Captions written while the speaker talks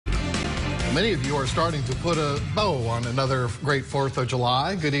Many of you are starting to put a bow on another great 4th of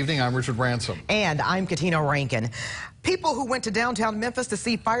July. Good evening, I'm Richard Ransom. And I'm Katina Rankin. People who went to downtown Memphis to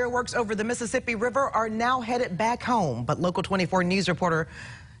see fireworks over the Mississippi River are now headed back home. But Local 24 News reporter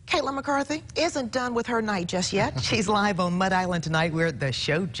Caitlin McCarthy isn't done with her night just yet. She's live on Mud Island tonight where the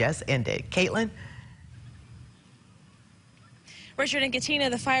show just ended. Caitlin? Richard and Katina,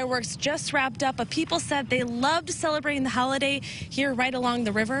 the fireworks just wrapped up, but people said they loved celebrating the holiday here right along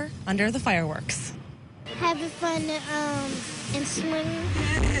the river under the fireworks. Having fun and swimming.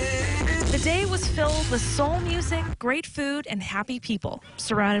 The day was filled with soul music, great food, and happy people,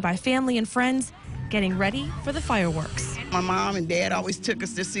 surrounded by family and friends, getting ready for the fireworks. My mom and dad always took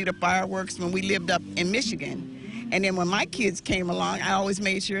us to see the fireworks when we lived up in Michigan. And then when my kids came along, I always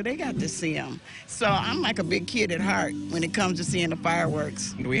made sure they got to see them. So I'm like a big kid at heart when it comes to seeing the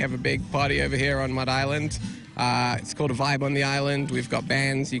fireworks. We have a big party over here on Mud Island. It's called A Vibe on the Island. We've got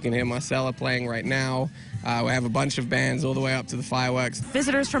bands. You can hear Marcella playing right now. We have a bunch of bands all the way up to the fireworks.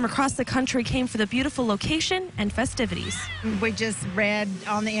 Visitors from across the country came for the beautiful location and festivities. We just read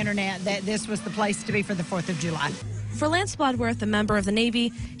on the internet that this was the place to be for the 4th of July. For Lance Bloodworth, a member of the Navy,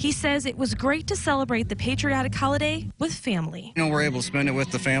 he says it was great to celebrate the patriotic holiday with family. You know, we're able to spend it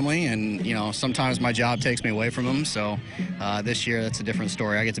with the family, and, you know, sometimes my job takes me away from them, so this year that's a different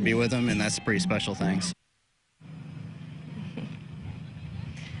story. I get to be with them, and that's pretty special things.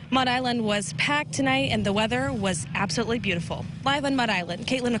 Mud Island was packed tonight, and the weather was absolutely beautiful. Live on Mud Island,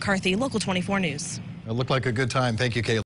 Caitlin McCarthy, Local 24 News. It looked like a good time. Thank you, Caitlin.